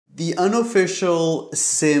the unofficial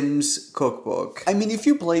Sims cookbook. I mean, if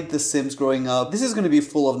you played The Sims growing up, this is gonna be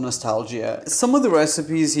full of nostalgia. Some of the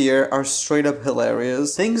recipes here are straight up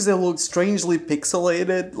hilarious. Things that look strangely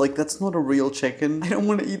pixelated, like that's not a real chicken. I don't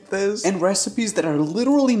wanna eat this. And recipes that are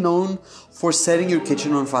literally known for setting your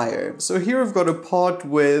kitchen on fire. So here I've got a pot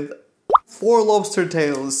with 4 lobster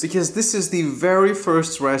tails, because this is the very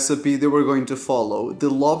first recipe that we're going to follow, the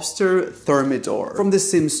lobster thermidor from The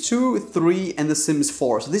Sims 2, 3, and The Sims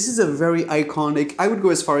 4. So this is a very iconic, I would go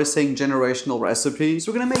as far as saying generational recipe.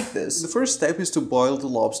 So we're gonna make this. The first step is to boil the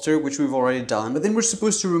lobster, which we've already done, but then we're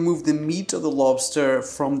supposed to remove the meat of the lobster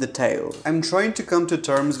from the tail. I'm trying to come to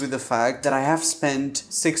terms with the fact that I have spent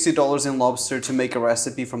 $60 in lobster to make a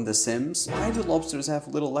recipe from The Sims. Why do lobsters have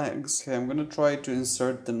little legs? Okay, I'm gonna try to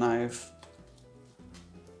insert the knife.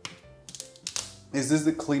 Is this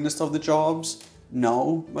the cleanest of the jobs?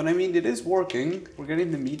 No, but I mean, it is working. We're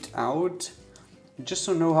getting the meat out. I just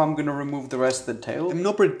don't know how I'm gonna remove the rest of the tail. I'm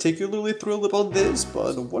not particularly thrilled about this,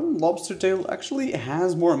 but one lobster tail actually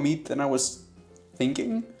has more meat than I was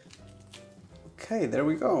thinking. Okay, there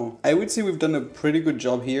we go. I would say we've done a pretty good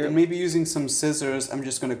job here. And maybe using some scissors, I'm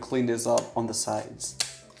just gonna clean this up on the sides.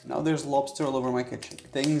 Now there's lobster all over my kitchen.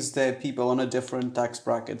 Things that people on a different tax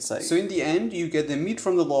bracket say. So in the end, you get the meat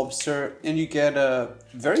from the lobster and you get a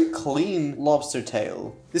very clean lobster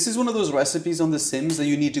tail. This is one of those recipes on The Sims that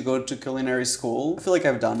you need to go to culinary school. I feel like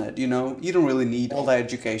I've done it, you know? You don't really need all that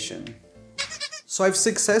education. So I've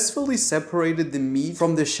successfully separated the meat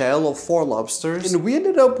from the shell of 4 lobsters, and we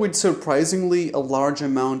ended up with surprisingly a large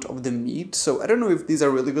amount of the meat. So I don't know if these are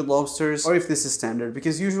really good lobsters or if this is standard,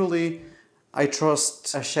 because usually I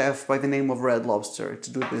trust a chef by the name of Red Lobster to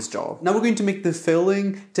do this job. Now we're going to make the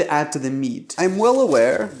filling to add to the meat. I'm well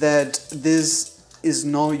aware that this is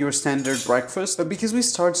not your standard breakfast, but because we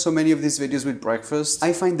start so many of these videos with breakfast,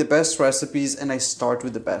 I find the best recipes and I start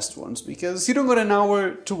with the best ones. Because if you don't got an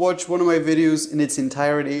hour to watch one of my videos in its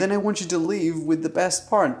entirety, then I want you to leave with the best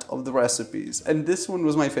part of the recipes. And this one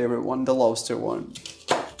was my favorite one, the lobster one.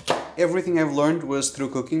 Everything I've learned was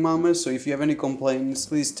through Cooking Mama, so if you have any complaints,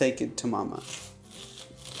 please take it to Mama.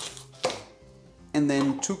 And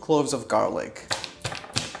then 2 cloves of garlic.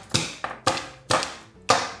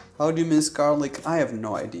 How do you miss garlic? I have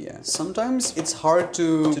no idea. Sometimes it's hard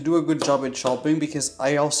to do a good job at chopping because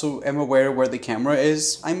I also am aware where the camera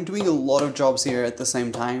is. I'm doing a lot of jobs here at the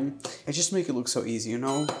same time. I just make it look so easy, you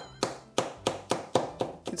know?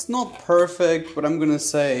 It's not perfect, but I'm gonna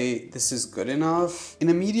say this is good enough. In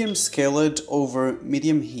a medium skillet over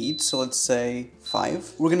medium heat, so let's say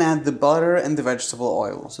 5, we're gonna add the butter and the vegetable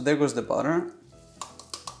oil. So there goes the butter.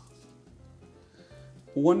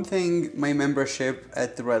 One thing my membership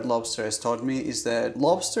at the Red Lobster has taught me is that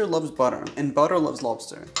lobster loves butter and butter loves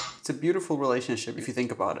lobster. It's a beautiful relationship if you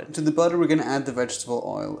think about it. To the butter we're gonna add the vegetable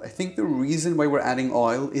oil. I think the reason why we're adding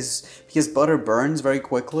oil is because butter burns very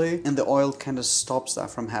quickly and the oil kind of stops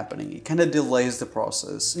that from happening. It kind of delays the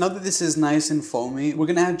process. Now that this is nice and foamy, we're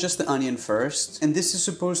gonna add just the onion first, and this is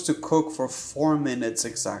supposed to cook for 4 minutes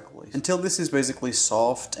exactly, until this is basically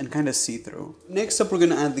soft and kind of see-through. Next up we're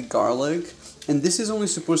gonna add the garlic. And this is only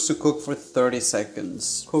supposed to cook for 30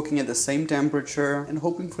 seconds, cooking at the same temperature and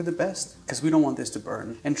hoping for the best, because we don't want this to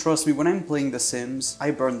burn. And trust me, when I'm playing The Sims,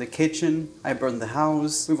 I burn the kitchen, I burn the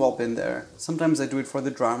house, we've all been there. Sometimes I do it for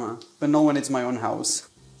the drama, but not when it's my own house.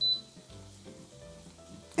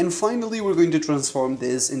 And finally, we're going to transform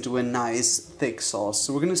this into a nice thick sauce.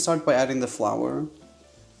 So we're going to start by adding the flour.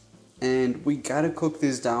 And we gotta cook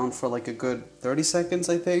this down for like a good 30 seconds,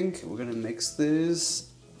 I think. We're gonna mix this.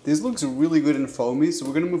 This looks really good and foamy, so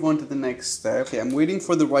we're gonna move on to the next step. Okay, I'm waiting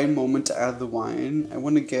for the right moment to add the wine. I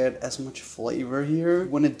wanna get as much flavor here. I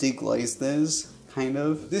wanna deglaze this, kind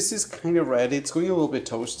of. This is kind of ready. It's going a little bit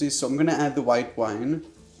toasty, so I'm gonna add the white wine.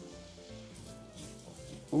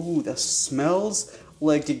 Ooh, that smells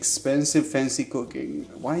like expensive fancy cooking.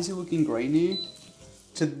 Why is it looking grainy?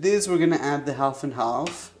 To this, we're gonna add the half and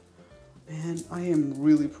half. Man, I am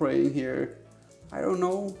really praying here. I don't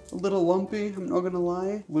know, a little lumpy, I'm not gonna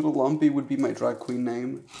lie. Little Lumpy would be my drag queen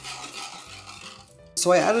name.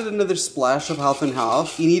 So I added another splash of half and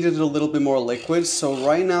half. It needed a little bit more liquid, so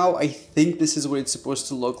right now I think this is what it's supposed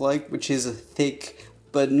to look like, which is a thick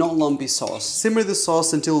but not lumpy sauce. Simmer the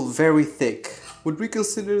sauce until very thick. Would we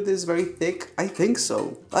consider this very thick? I think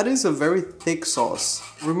so. That is a very thick sauce.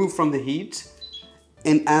 Remove from the heat.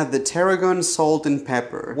 And add the tarragon, salt, and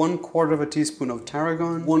pepper. 1/4 teaspoon of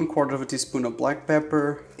tarragon, 1/4 teaspoon of black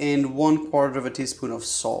pepper, and 1/4 teaspoon of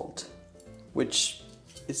salt, which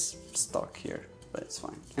is stuck here, but it's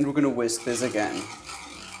fine. And we're gonna whisk this again.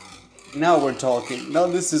 Now we're talking. Now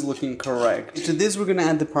this is looking correct. To this we're gonna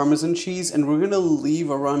add the Parmesan cheese and we're gonna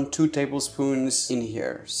leave around 2 tablespoons in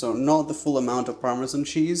here. So not the full amount of Parmesan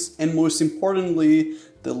cheese. And most importantly,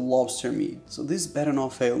 the lobster meat. So this better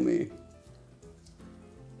not fail me.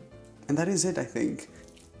 And that is it, I think.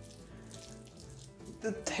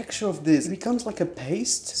 The texture of this, it becomes like a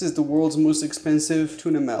paste. This is the world's most expensive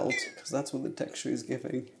tuna melt, because that's what the texture is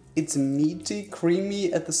giving. It's meaty,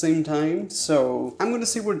 creamy at the same time, so I'm gonna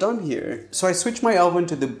say we're done here. So I switched my oven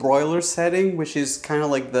to the broiler setting, which is kind of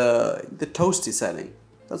like the toasty setting.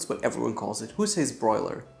 That's what everyone calls it. Who says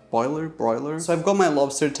broiler? Boiler? Broiler? So I've got my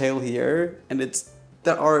lobster tail here, and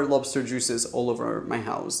there are lobster juices all over my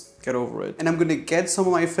house. Get over it. And I'm gonna get some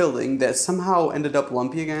of my filling that somehow ended up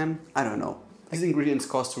lumpy again. I don't know. These ingredients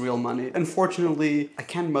cost real money. Unfortunately, I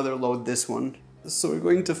can't mother load this one. So we're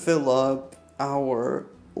going to fill up our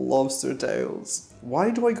lobster tails.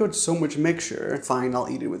 Why do I got so much mixture? Fine, I'll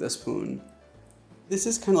eat it with a spoon. This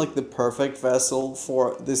is kind of like the perfect vessel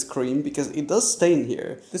for this cream because it does stain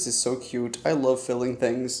here. This is so cute. I love filling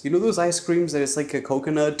things. You know those ice creams that it's like a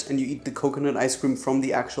coconut and you eat the coconut ice cream from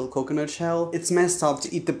the actual coconut shell? It's messed up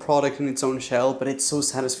to eat the product in its own shell, but it's so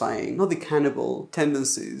satisfying. Not the cannibal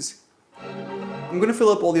tendencies. I'm gonna fill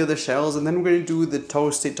up all the other shells and then we're gonna do the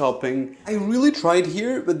toasty topping. I really tried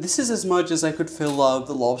here, but this is as much as I could fill up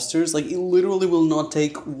the lobsters. Like, it literally will not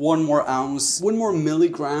take 1 more ounce, 1 more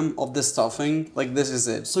milligram of the stuffing. Like, this is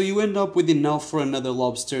it. So you end up with enough for another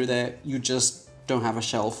lobster that you just don't have a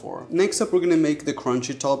shell for. Next up, we're gonna make the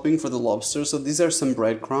crunchy topping for the lobster. So these are some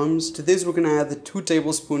breadcrumbs. To this, we're gonna add the 2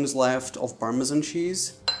 tablespoons left of Parmesan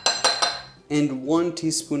cheese and 1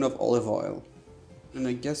 teaspoon of olive oil. And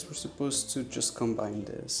I guess we're supposed to just combine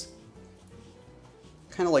this.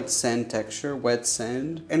 Kind of like sand texture, wet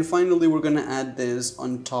sand. And finally, we're gonna add this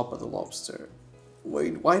on top of the lobster.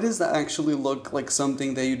 Wait, why does that actually look like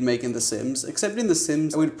something that you'd make in The Sims? Except in The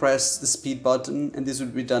Sims, I would press the speed button and this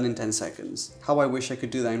would be done in 10 seconds. How I wish I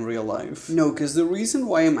could do that in real life. No, because the reason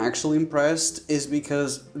why I'm actually impressed is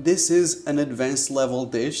because this is an advanced level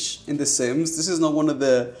dish in The Sims. This is not one of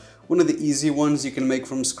the easy ones you can make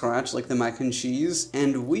from scratch, like the mac and cheese,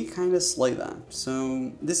 and we kind of slay that.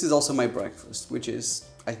 So this is also my breakfast, which is,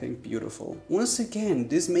 I think, beautiful. Once again,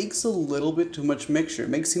 this makes a little bit too much mixture. It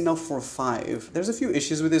makes enough for 5. There's a few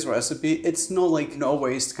issues with this recipe. It's not like no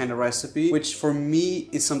waste kind of recipe, which for me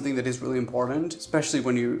is something that is really important, especially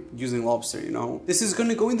when you're using lobster, you know. This is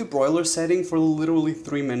gonna go in the broiler setting for literally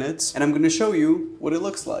 3 minutes, and I'm gonna show you what it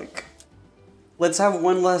looks like. Let's have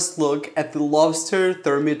one last look at the lobster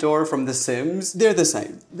thermidor from The Sims. They're the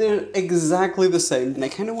same. They're exactly the same. And I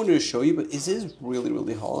kind of wanted to show you, but is this really,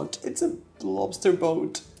 really hot? It's a lobster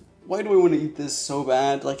boat. Why do I want to eat this so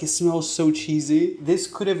bad? Like, it smells so cheesy. This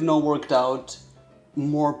could have not worked out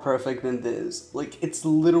more perfect than this. Like, it's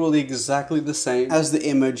literally exactly the same as the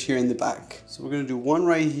image here in the back. So we're gonna do one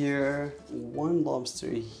right here, 1 lobster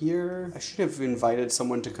here. I should have invited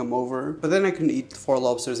someone to come over, but then I can eat 4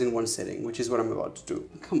 lobsters in one sitting, which is what I'm about to do.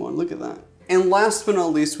 Come on, look at that. And last but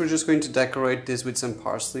not least, we're just going to decorate this with some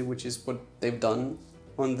parsley, which is what they've done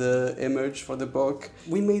on the image for the book.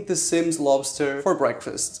 We made the Sims lobster for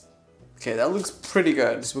breakfast. Okay, that looks pretty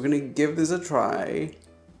good. So we're gonna give this a try.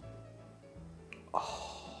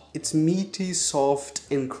 It's meaty, soft,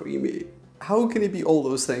 and creamy. How can it be all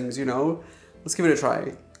those things, you know? Let's give it a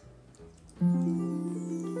try.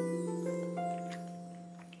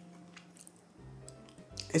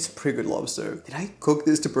 It's pretty good lobster. Did I cook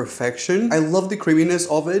this to perfection? I love the creaminess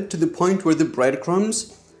of it to the point where the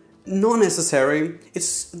breadcrumbs, not necessary.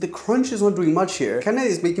 The crunch is not doing much here. Kinda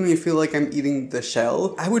is making me feel like I'm eating the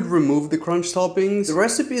shell. I would remove the crunch toppings. The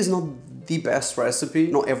recipe is not the best recipe.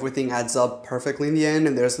 Not everything adds up perfectly in the end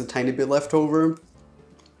and there's a tiny bit left over.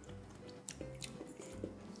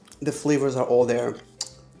 The flavors are all there.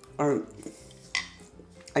 I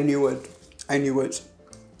knew it. I knew it.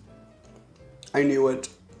 I knew it.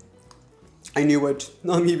 I knew it.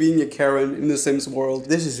 Not me being a Karen in the Sims world.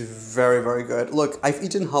 This is very, very good. Look, I've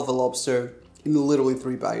eaten half a lobster in literally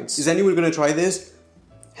 3 bites. Is anyone gonna try this?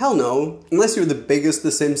 Hell no. Unless you're the biggest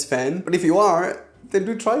The Sims fan. But if you are, then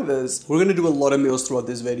do try this. We're gonna do a lot of meals throughout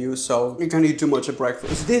this video, so you can't eat too much at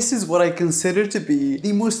breakfast. This is what I consider to be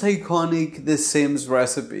the most iconic The Sims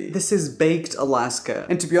recipe. This is Baked Alaska.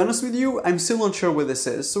 And to be honest with you, I'm still not sure what this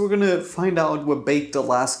is, so we're gonna find out what Baked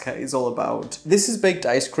Alaska is all about. This is baked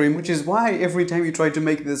ice cream, which is why every time you try to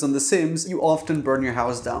make this on The Sims, you often burn your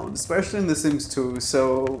house down, especially in The Sims 2,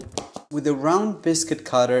 so With a round biscuit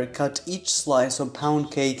cutter, cut each slice of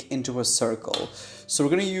pound cake into a circle. So we're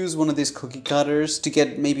gonna use one of these cookie cutters to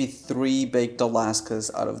get maybe 3 baked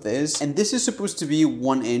Alaskas out of this. And this is supposed to be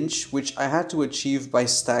 1 inch, which I had to achieve by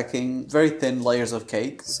stacking very thin layers of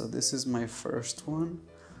cake. So this is my first one.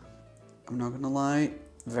 I'm not gonna lie,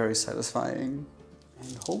 very satisfying.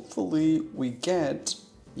 And hopefully we get,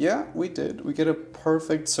 yeah, we did. We get a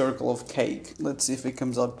perfect circle of cake. Let's see if it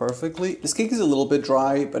comes out perfectly. This cake is a little bit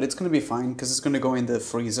dry, but it's gonna be fine because it's gonna go in the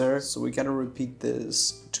freezer. So we gotta repeat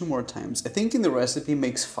this 2 more times. I think in the recipe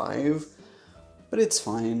makes 5, but it's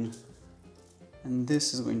fine. And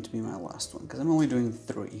this is going to be my last one because I'm only doing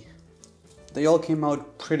 3. They all came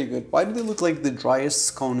out pretty good. Why do they look like the driest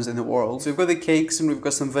scones in the world? So we've got the cakes and we've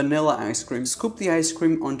got some vanilla ice cream. Scoop the ice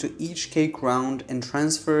cream onto each cake round and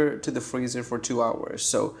transfer to the freezer for 2 hours.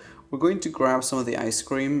 So we're going to grab some of the ice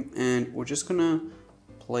cream and we're just gonna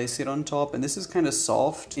place it on top. And this is kind of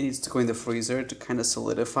soft. It needs to go in the freezer to kind of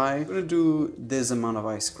solidify. I'm gonna do this amount of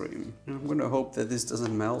ice cream. And I'm gonna hope that this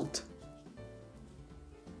doesn't melt.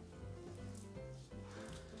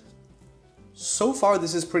 So far,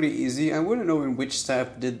 this is pretty easy. I wouldn't know in which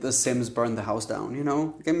step did the Sims burn the house down, you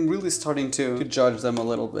know? Like, I'm really starting to judge them a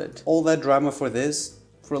little bit. All that drama for this,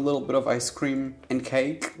 for a little bit of ice cream and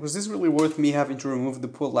cake. Was this really worth me having to remove the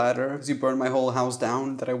pool ladder because you burned my whole house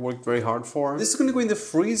down that I worked very hard for? This is gonna go in the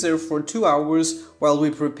freezer for 2 hours while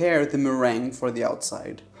we prepare the meringue for the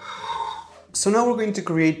outside. So now we're going to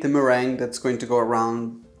create the meringue that's going to go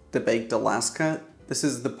around the baked Alaska. This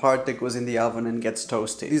is the part that goes in the oven and gets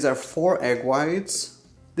toasty. These are 4 egg whites.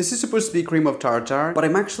 This is supposed to be cream of tartar, but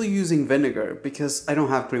I'm actually using vinegar because I don't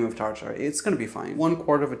have cream of tartar. It's gonna be fine.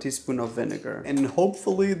 1/4 teaspoon of vinegar. And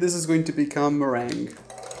hopefully this is going to become meringue.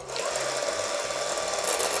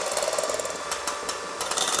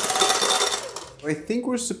 I think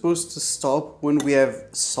we're supposed to stop when we have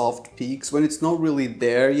soft peaks, when it's not really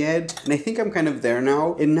there yet. And I think I'm kind of there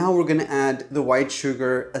now. And now we're gonna add the white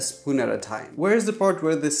sugar a spoon at a time. Where's the part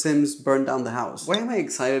where the Sims burned down the house? Why am I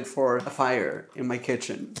excited for a fire in my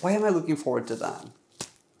kitchen? Why am I looking forward to that?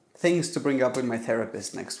 Things to bring up with my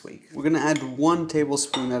therapist next week. We're gonna add 1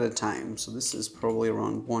 tablespoon at a time. So this is probably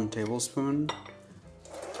around 1 tablespoon.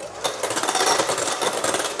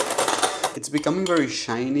 It's becoming very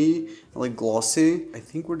shiny, like glossy. I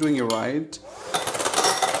think we're doing it right.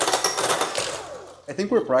 I think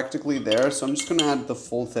we're practically there, so I'm just gonna add the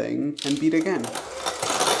full thing and beat again.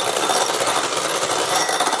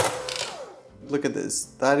 Look at this.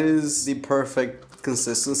 That is the perfect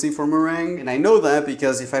consistency for meringue. And I know that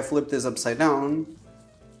because if I flip this upside down,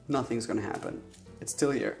 nothing's gonna happen. It's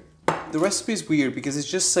still here. The recipe is weird because it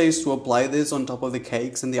just says to apply this on top of the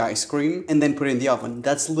cakes and the ice cream and then put it in the oven.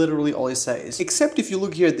 That's literally all it says. Except if you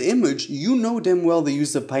look here at the image, you know damn well they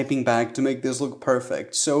used a piping bag to make this look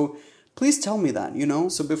perfect. So please tell me that, you know?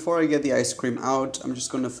 So before I get the ice cream out, I'm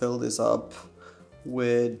just gonna fill this up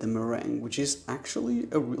with the meringue, which is actually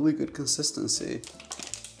a really good consistency.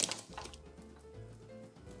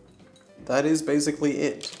 That is basically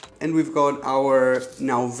it. And we've got our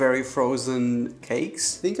now very frozen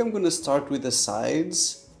cakes. I think I'm gonna start with the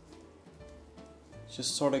sides.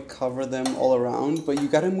 Just sort of cover them all around, but you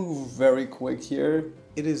gotta move very quick here.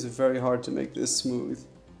 It is very hard to make this smooth.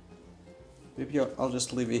 Maybe I'll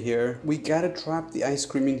just leave it here. We gotta trap the ice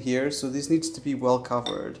cream in here, so this needs to be well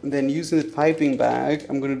covered. And then using the piping bag,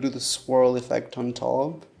 I'm gonna do the swirl effect on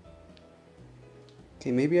top.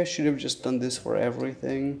 Okay, maybe I should have just done this for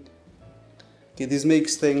everything. Okay, this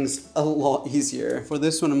makes things a lot easier. For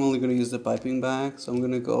this one, I'm only gonna use the piping bag, so I'm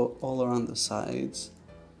gonna go all around the sides.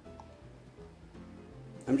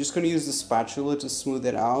 I'm just gonna use the spatula to smooth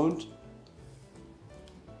it out.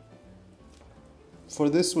 For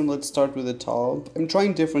this one, let's start with the top. I'm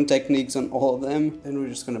trying different techniques on all of them, and we're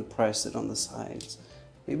just gonna press it on the sides.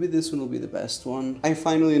 Maybe this one will be the best one. I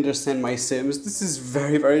finally understand my Sims. This is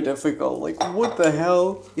very, very difficult. Like, what the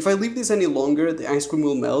hell? If I leave this any longer, the ice cream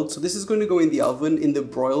will melt. So this is going to go in the oven in the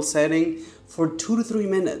broil setting for 2 to 3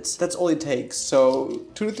 minutes. That's all it takes. So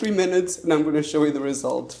 2 to 3 minutes, and I'm going to show you the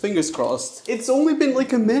result. Fingers crossed. It's only been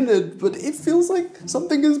like a minute, but it feels like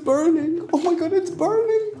something is burning. Oh my god, it's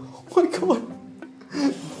burning. Oh my god.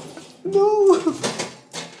 No.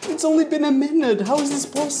 It's only been a minute. How is this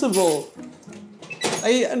possible?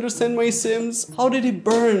 I understand my Sims. How did it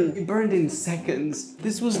burn? It burned in seconds.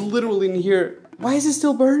 This was literally in here. Why is it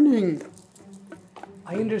still burning?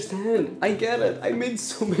 I understand. I get it. I made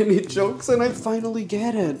so many jokes and I finally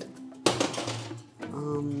get it.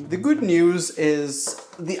 The good news is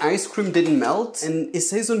the ice cream didn't melt and it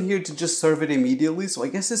says on here to just serve it immediately. So I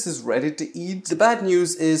guess this is ready to eat. The bad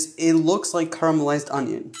news is it looks like caramelized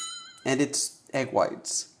onion and it's egg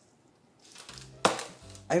whites.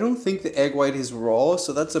 I don't think the egg white is raw,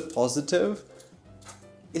 so that's a positive.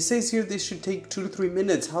 It says here this should take 2 to 3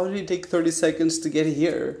 minutes. How did it take 30 seconds to get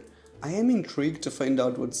here? I am intrigued to find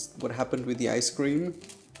out what happened with the ice cream.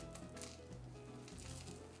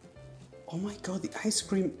 Oh my god, the ice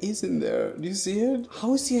cream is in there. Do you see it?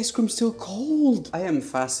 How is the ice cream still cold? I am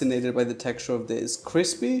fascinated by the texture of this.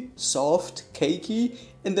 Crispy, soft, cakey,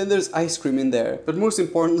 and then there's ice cream in there. But most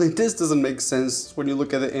importantly, this doesn't make sense when you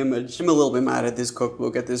look at the image. I'm a little bit mad at this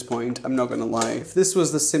cookbook at this point, I'm not gonna lie. If this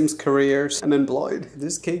was The Sims careers, I'm employed.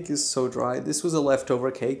 This cake is so dry. This was a leftover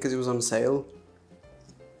cake because it was on sale.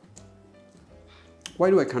 Why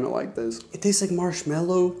do I kind of like this? It tastes like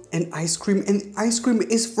marshmallow and ice cream the ice cream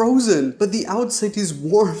is frozen, but the outside is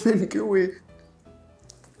warm and gooey.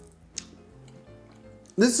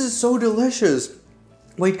 This is so delicious.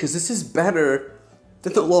 Wait, because this is better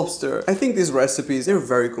than the lobster. I think these recipes, they're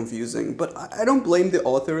very confusing, but I don't blame the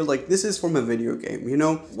author. Like, this is from a video game, you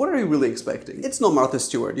know? What are you really expecting? It's not Martha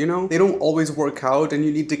Stewart, you know? They don't always work out and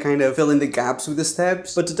you need to kind of fill in the gaps with the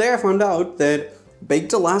steps. But today I found out that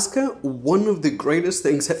Baked Alaska, one of the greatest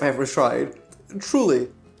things I've ever tried. Truly.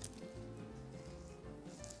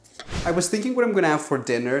 I was thinking what I'm gonna have for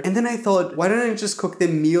dinner, and then I thought, why don't I just cook the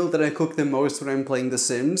meal that I cook the most when I'm playing The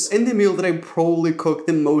Sims? And the meal that I probably cook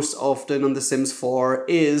the most often on The Sims 4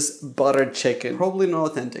 is buttered chicken. Probably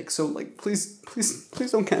not authentic, so like, please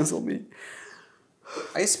don't cancel me.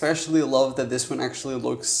 I especially love that this one actually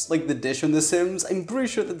looks like the dish on The Sims. I'm pretty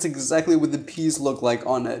sure that's exactly what the peas look like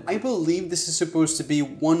on it. I believe this is supposed to be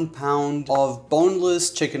 1 pound of boneless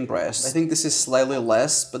chicken breast. I think this is slightly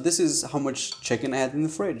less, but this is how much chicken I had in the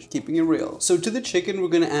fridge, keeping it real. So to the chicken, we're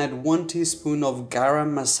gonna add 1 teaspoon of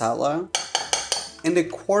garam masala and a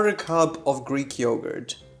 1/4 cup of Greek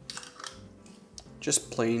yogurt. Just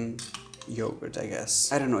plain yogurt, I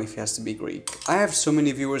guess. I don't know if it has to be Greek. I have so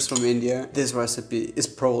many viewers from India. This recipe is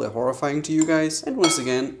probably horrifying to you guys. And once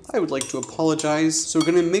again, I would like to apologize. So we're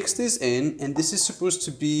gonna mix this in, and this is supposed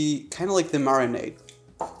to be kind of like the marinade.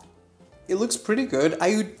 It looks pretty good.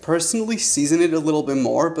 I would personally season it a little bit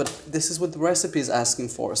more, but this is what the recipe is asking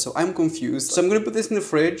for, so I'm confused. So I'm gonna put this in the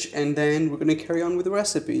fridge, and then we're gonna carry on with the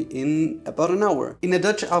recipe in about an hour. In a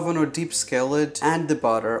Dutch oven or deep skillet, add the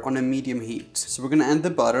butter on a medium heat. So we're gonna add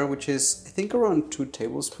the butter, which is, I think, around 2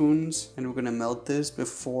 tablespoons, and we're gonna melt this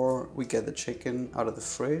before we get the chicken out of the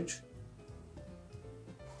fridge.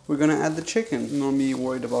 We're gonna add the chicken. Not me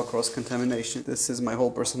worried about cross-contamination. This is my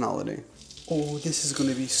whole personality. Oh, this is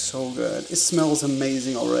gonna be so good. It smells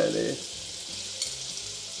amazing already.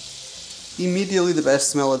 Immediately the best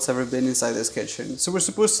smell that's ever been inside this kitchen. So we're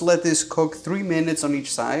supposed to let this cook 3 minutes on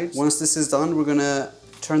each side. Once this is done, we're gonna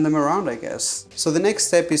turn them around, I guess. So the next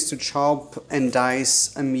step is to chop and dice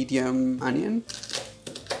a medium onion.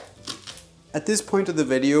 At this point of the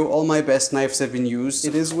video, all my best knives have been used.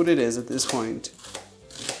 It is what it is at this point.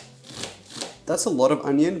 That's a lot of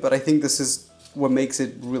onion, but I think this is what makes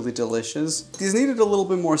it really delicious. These needed a little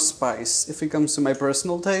bit more spice if it comes to my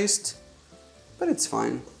personal taste, but it's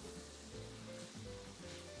fine.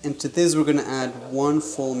 And to this we're gonna add 1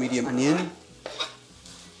 full medium onion.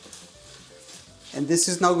 And this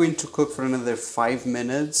is now going to cook for another 5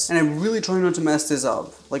 minutes. And I'm really trying not to mess this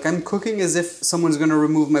up. Like, I'm cooking as if someone's gonna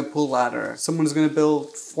remove my pool ladder. Someone's gonna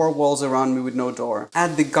build 4 walls around me with no door.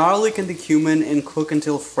 Add the garlic and the cumin and cook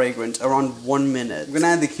until fragrant, around 1 minute. I'm gonna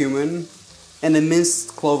add the cumin and a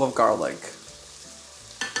minced clove of garlic.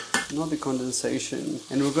 Not the condensation.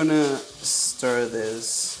 And we're gonna stir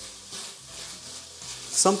this.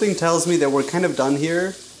 Something tells me that we're kind of done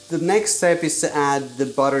here. The next step is to add the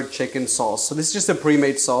buttered chicken sauce. So this is just a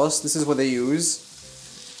pre-made sauce. This is what they use.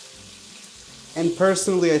 And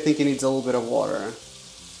personally, I think it needs a little bit of water.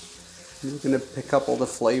 I'm gonna pick up all the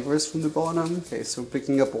flavors from the bottom. Okay, so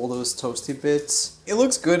picking up all those toasty bits. It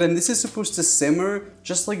looks good, and this is supposed to simmer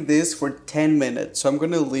just like this for 10 minutes. So I'm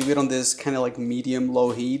gonna leave it on this kind of like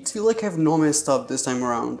medium-low heat. I feel like I've not messed up this time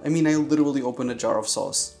around. I mean, I literally opened a jar of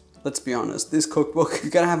sauce. Let's be honest, this cookbook,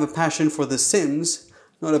 you gotta have a passion for The Sims,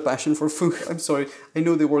 not a passion for food. I'm sorry, I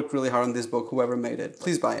know they worked really hard on this book, whoever made it.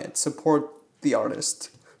 Please buy it, support the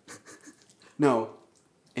artist. No.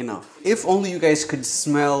 Enough. If only you guys could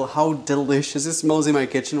smell how delicious it smells in my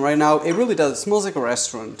kitchen right now. It really does. It smells like a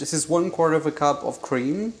restaurant. This is 1/4 cup of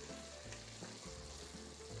cream.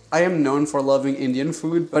 I am known for loving Indian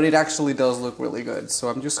food, but it actually does look really good. So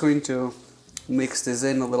I'm just going to mix this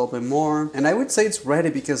in a little bit more. And I would say it's ready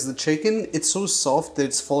because the chicken, it's so soft that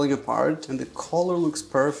it's falling apart and the color looks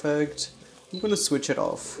perfect. I'm gonna switch it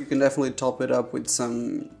off. You can definitely top it up with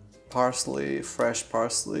some parsley, fresh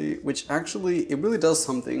parsley, which actually, it really does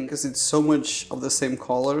something because it's so much of the same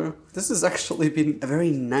color. This has actually been a very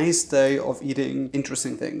nice day of eating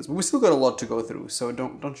interesting things, but we still got a lot to go through, so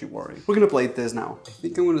don't you worry. We're gonna plate this now. I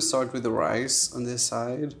think I'm gonna start with the rice on this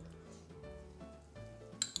side.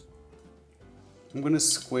 I'm gonna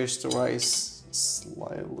squish the rice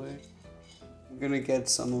slightly. I'm gonna get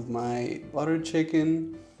some of my butter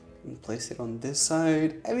chicken and place it on this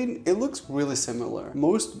side. I mean, it looks really similar.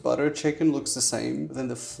 Most butter chicken looks the same, but then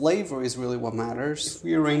the flavor is really what matters. If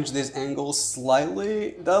we arrange this angle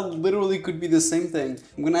slightly, that literally could be the same thing.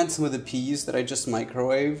 I'm gonna add some of the peas that I just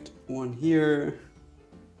microwaved. One here.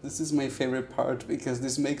 This is my favorite part because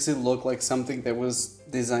this makes it look like something that was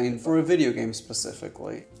designed for a video game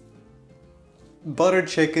specifically. Butter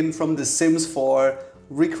chicken from The Sims 4,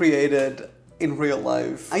 recreated in real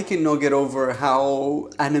life. I cannot get over how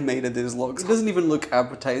animated this looks. It doesn't even look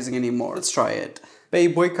appetizing anymore. Let's try it.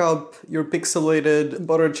 Babe, wake up. Your pixelated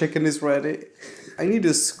butter chicken is ready. I need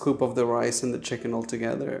a scoop of the rice and the chicken all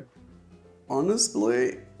together.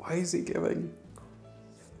 Honestly, why is he giving?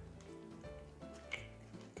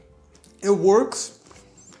 It works.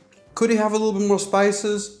 Could he have a little bit more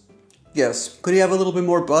spices? Yes. Could he have a little bit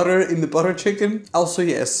more butter in the butter chicken? Also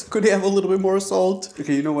yes. Could he have a little bit more salt?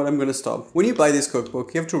 Okay, you know what? I'm gonna stop. When you buy this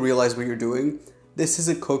cookbook, you have to realize what you're doing. This is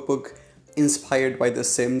a cookbook inspired by The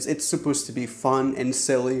Sims. It's supposed to be fun and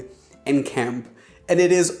silly and camp. And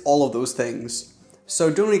it is all of those things.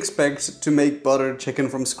 So don't expect to make butter chicken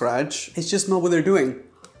from scratch. It's just not what they're doing.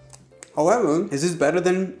 However, is this better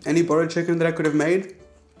than any butter chicken that I could have made?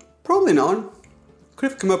 Probably not.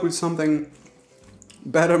 Could have come up with something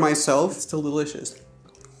better myself. It's still delicious.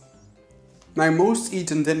 My most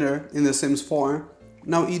eaten dinner in The Sims 4,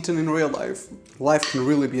 now eaten in real life. Life can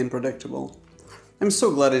really be unpredictable. I'm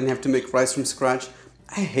so glad I didn't have to make rice from scratch.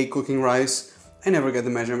 I hate cooking rice. I never get the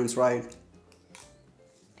measurements right.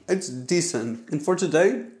 It's decent. And for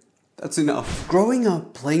today, that's enough. Growing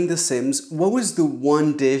up playing The Sims, what was the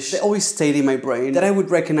one dish that always stayed in my brain that I would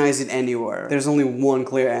recognize it anywhere? There's only one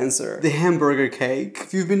clear answer. The Hamburger Cake.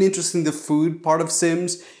 If you've been interested in the food part of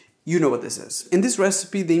Sims, you know what this is. In this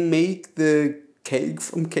recipe, they make the cake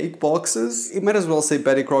from cake boxes. It might as well say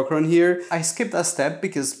Betty Crocker on here. I skipped that step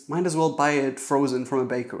because might as well buy it frozen from a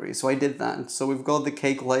bakery. So I did that. So we've got the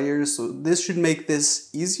cake layers. So this should make this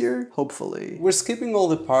easier, hopefully. We're skipping all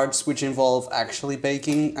the parts which involve actually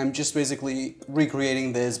baking. I'm just basically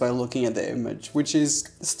recreating this by looking at the image, which is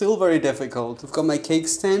still very difficult. I've got my cake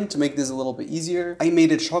stand to make this a little bit easier. I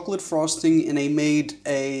made a chocolate frosting and I made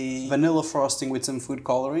a vanilla frosting with some food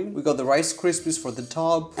coloring. We got the Rice Krispies for the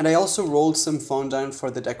top, and I also rolled some fondant for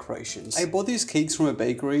the decorations. I bought these cakes from a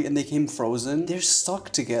bakery and they came frozen. They're stuck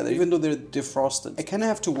together even though they're defrosted. I kind of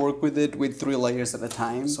have to work with it with 3 layers at a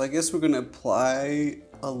time. So I guess we're gonna apply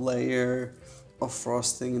a layer of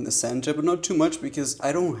frosting in the center, but not too much because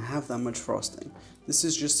I don't have that much frosting. This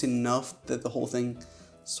is just enough that the whole thing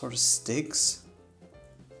sort of sticks.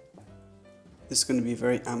 This is gonna be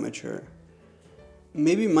very amateur.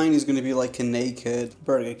 Maybe mine is gonna be like a naked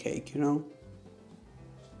burger cake, you know?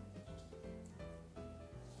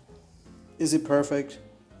 Is it perfect?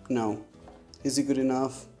 No. Is it good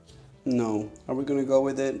enough? No. Are we gonna go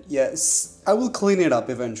with it? Yes. I will clean it up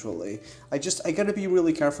eventually. I gotta be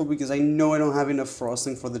really careful because I know I don't have enough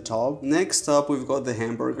frosting for the top. Next up, we've got the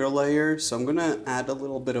hamburger layer. So I'm gonna add a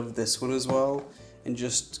little bit of this one as well and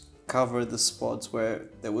just cover the spots where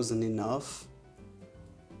there wasn't enough.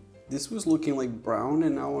 This was looking like brown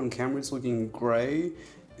and now on camera it's looking gray.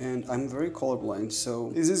 And I'm very colorblind,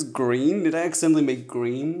 so is this green? Did I accidentally make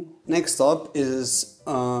green? Next up is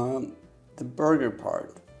the burger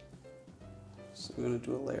part. So I'm gonna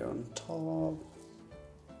do a layer on top.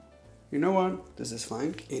 You know what? This is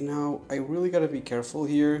fine. Okay, now I really gotta be careful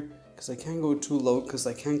here because I can't go too low because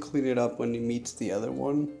I can't clean it up when it meets the other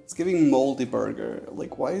one. It's giving moldy burger.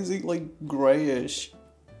 Like, why is it like grayish?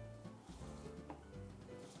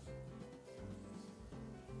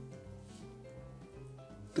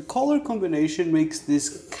 The color combination makes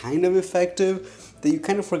this kind of effective that you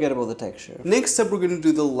kind of forget about the texture. Next up, we're gonna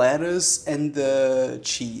do the lettuce and the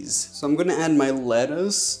cheese. So I'm gonna add my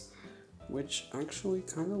lettuce, which actually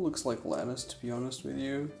kind of looks like lettuce, to be honest with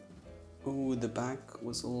you. Oh, the back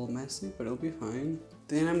was a little messy, but it'll be fine.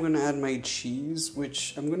 Then I'm gonna add my cheese,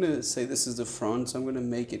 which I'm gonna say this is the front, so I'm gonna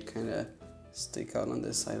make it kind of stick out on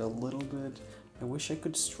this side a little bit. I wish I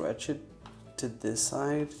could stretch it to this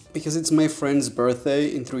side because it's my friend's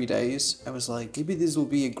birthday in 3 days. I was like, maybe this will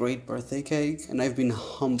be a great birthday cake, and I've been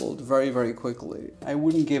humbled very, very quickly. I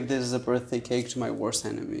wouldn't give this as a birthday cake to my worst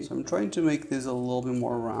enemy. So I'm trying to make this a little bit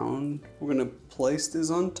more round. We're gonna place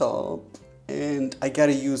this on top. and I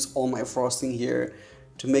gotta use all my frosting here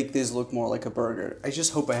to make this look more like a burger. I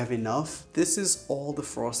just hope I have enough. This is all the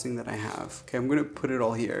frosting that I have. Okay, I'm gonna put it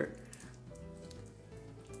all here.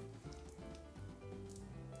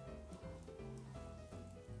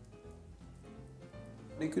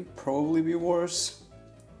 It could probably be worse.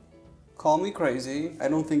 Call me crazy. I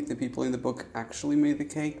don't think the people in the book actually made the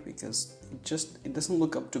cake because it doesn't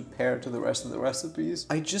look up to par to the rest of the recipes.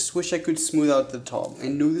 I just wish I could smooth out the top. I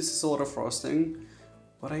know this is a lot of frosting,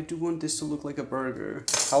 but I do want this to look like a burger.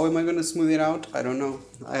 How am I gonna smooth it out? I don't know.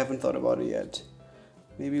 I haven't thought about it yet.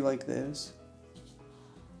 Maybe like this.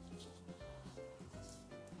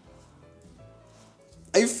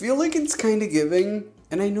 I feel like it's kind of giving,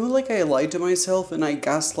 and I know like I lied to myself and I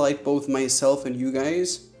gaslight both myself and you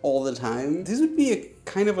guys all the time. This would be a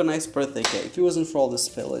kind of a nice birthday cake if it wasn't for all the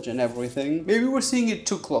spillage and everything. Maybe we're seeing it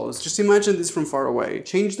too close. Just imagine this from far away.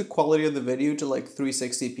 Change the quality of the video to like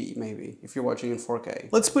 360p maybe, if you're watching in 4K.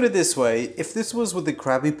 Let's put it this way, if this was what the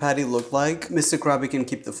Krabby Patty looked like, Mr. Krabby can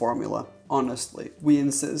keep the formula. Honestly, we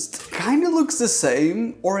insist. Kinda looks the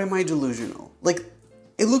same, or am I delusional? Like,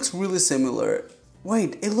 it looks really similar.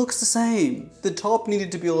 Wait, it looks the same. The top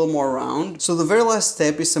needed to be a little more round. So the very last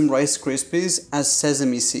step is some Rice Krispies as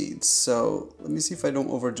sesame seeds. So let me see if I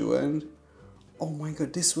don't overdo it. Oh my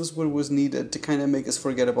god, this was what was needed to kind of make us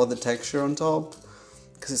forget about the texture on top.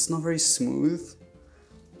 Because it's not very smooth.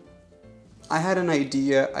 I had an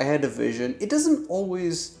idea, I had a vision. It doesn't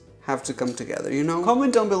always have to come together, you know?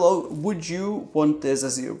 Comment down below, would you want this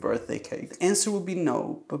as your birthday cake? The answer would be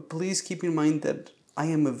no, but please keep in mind that I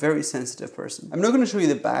am a very sensitive person. I'm not going to show you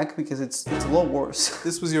the back because it's a lot worse.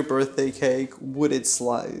 This was your birthday cake with its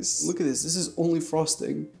slice. Look at this, this is only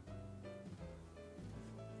frosting.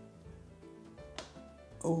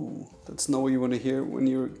 Oh, that's not what you want to hear when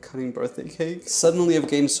you're cutting birthday cake. Suddenly I've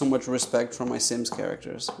gained so much respect for my Sims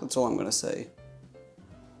characters. That's all I'm going to say.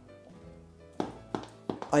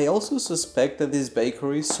 I also suspect that this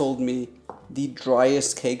bakery sold me the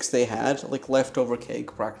driest cakes they had, like leftover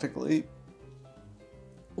cake practically.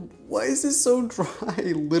 Why is this so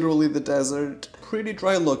dry? Literally the desert. Pretty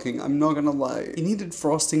dry looking, I'm not gonna lie. It needed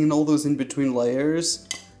frosting and all those in between layers,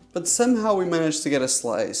 but somehow we managed to get a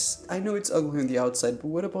slice. I know it's ugly on the outside, but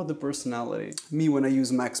what about the personality? Me when I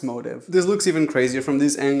use max motive. This looks even crazier from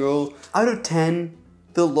this angle. Out of 10,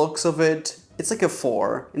 the looks of it, it's like a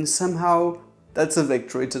 4, and somehow that's a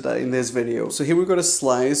victory today in this video. So here we got a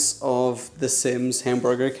slice of the Sims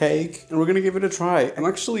hamburger cake, and we're gonna give it a try. I'm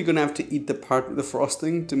actually gonna have to eat the part with the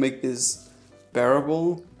frosting to make this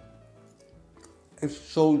bearable. It's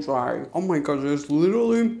so dry. Oh my god, this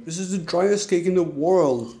is the driest cake in the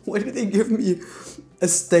world. Why did they give me a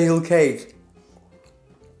stale cake?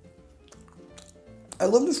 I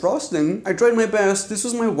love this frosting. I tried my best. This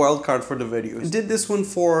was my wild card for the videos. I did this one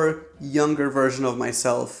for younger version of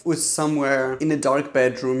myself, who was somewhere in a dark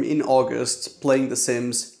bedroom in August playing The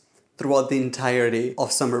Sims throughout the entirety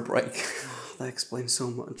of summer break. That explains so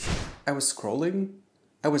much. I was scrolling.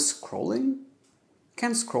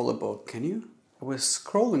 Can't scroll a book, can you? I was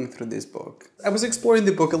scrolling through this book. I was exploring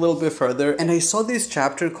the book a little bit further and I saw this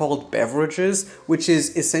chapter called Beverages, which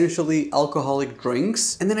is essentially alcoholic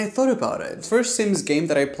drinks. And then I thought about it. The first Sims game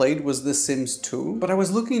that I played was The Sims 2, but I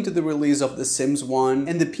was looking into the release of The Sims 1,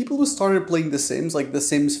 and the people who started playing The Sims, like The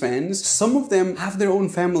Sims fans, some of them have their own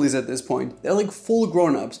families at this point. They're like full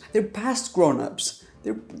grown-ups. They're past grown-ups.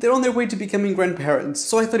 They're on their way to becoming grandparents.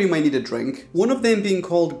 So I thought you might need a drink. One of them being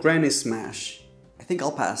called Granny Smash. I think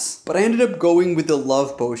I'll pass. But I ended up going with the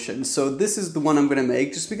love potion, so this is the one I'm gonna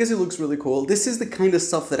make just because it looks really cool. This is the kind of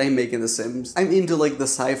stuff that I make in The Sims. I'm into like the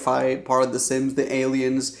sci-fi part of The Sims, the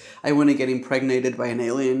aliens. I want to get impregnated by an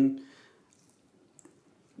alien.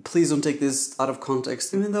 Please don't take this out of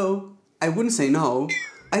context, even though I wouldn't say no.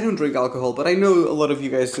 I don't drink alcohol, but I know a lot of you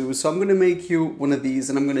guys do, so I'm gonna make you one of these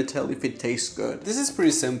and I'm gonna tell if it tastes good. This is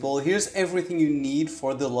pretty simple. Here's everything you need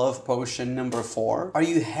for the love potion number 4. Are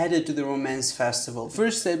you headed to the romance festival?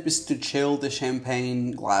 First step is to chill the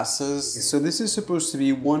champagne glasses. So this is supposed to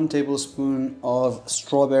be 1 tablespoon of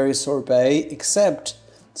strawberry sorbet, except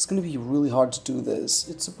it's gonna be really hard to do this.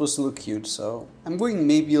 It's supposed to look cute, so I'm going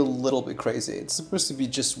maybe a little bit crazy. It's supposed to be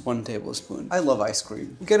just 1 tablespoon. I love ice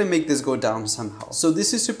cream. We gotta make this go down somehow. So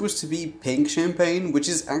this is supposed to be pink champagne, which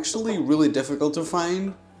is actually really difficult to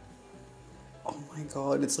find. Oh my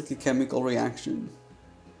god, it's like a chemical reaction.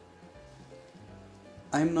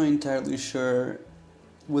 I'm not entirely sure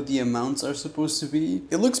what the amounts are supposed to be.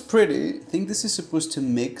 It looks pretty. I think this is supposed to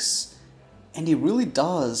mix. And it really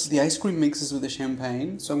does. The ice cream mixes with the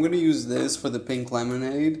champagne. So I'm gonna use this for the pink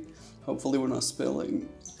lemonade. Hopefully we're not spilling.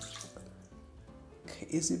 Okay,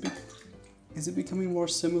 is it big? Is it becoming more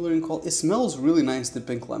similar in quality? It smells really nice, the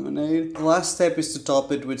pink lemonade. The last step is to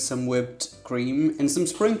top it with some whipped cream and some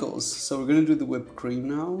sprinkles. So we're gonna do the whipped cream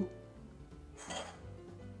now.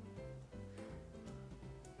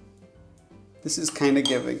 This is kind of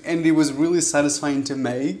giving, and it was really satisfying to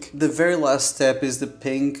make. The very last step is the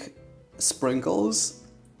pink sprinkles.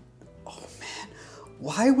 Oh man,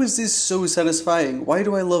 why was this so satisfying? Why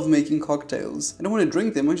do I love making cocktails? I don't want to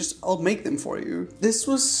drink them, I'll make them for you. This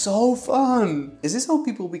was so fun. Is this how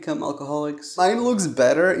people become alcoholics? Mine looks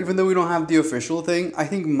better, even though we don't have the official thing. I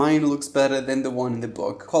think mine looks better than the one in the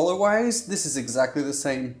book. Color-wise, this is exactly the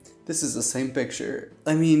same. This is the same picture.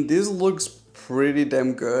 I mean, this looks pretty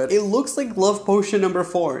damn good. It looks like Love Potion number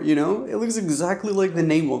 4, you know? It looks exactly like the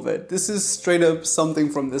name of it. This is straight up something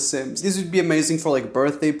from The Sims. This would be amazing for like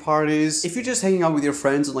birthday parties. If you're just hanging out with your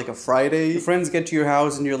friends on like a Friday, your friends get to your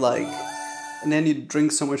house and you're like, and then you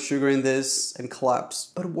drink so much sugar in this and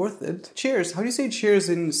collapse. But worth it. Cheers. How do you say cheers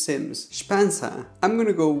in Sims? Spansa. I'm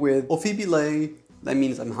gonna go with Ofibile. That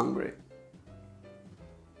means I'm hungry.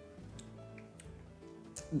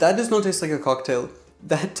 That does not taste like a cocktail.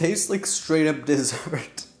 That tastes like straight up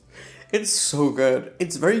dessert. It's so good.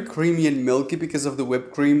 It's very creamy and milky because of the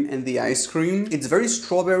whipped cream and the ice cream. It's very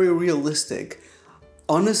strawberry realistic.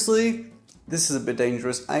 Honestly, this is a bit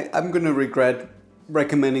dangerous. I'm gonna regret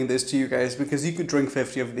recommending this to you guys because you could drink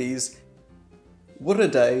 50 of these. What a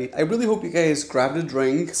day. I really hope you guys grabbed a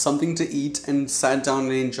drink, something to eat, and sat down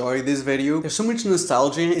and enjoyed this video. There's so much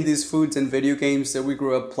nostalgia in these foods and video games that we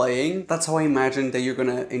grew up playing. That's how I imagined that you're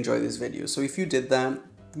gonna enjoy this video. So if you did that,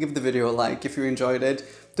 give the video a like if you enjoyed it.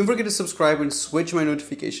 Don't forget to subscribe and switch my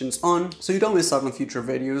notifications on so you don't miss out on future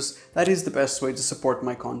videos. That is the best way to support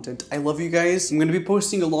my content. I love you guys. I'm going to be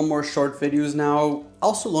posting a lot more short videos now,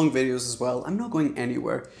 also long videos as well. I'm not going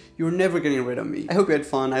anywhere. You're never getting rid of me. I hope you had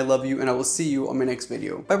fun. I love you, and I will see you on my next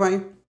video. Bye bye.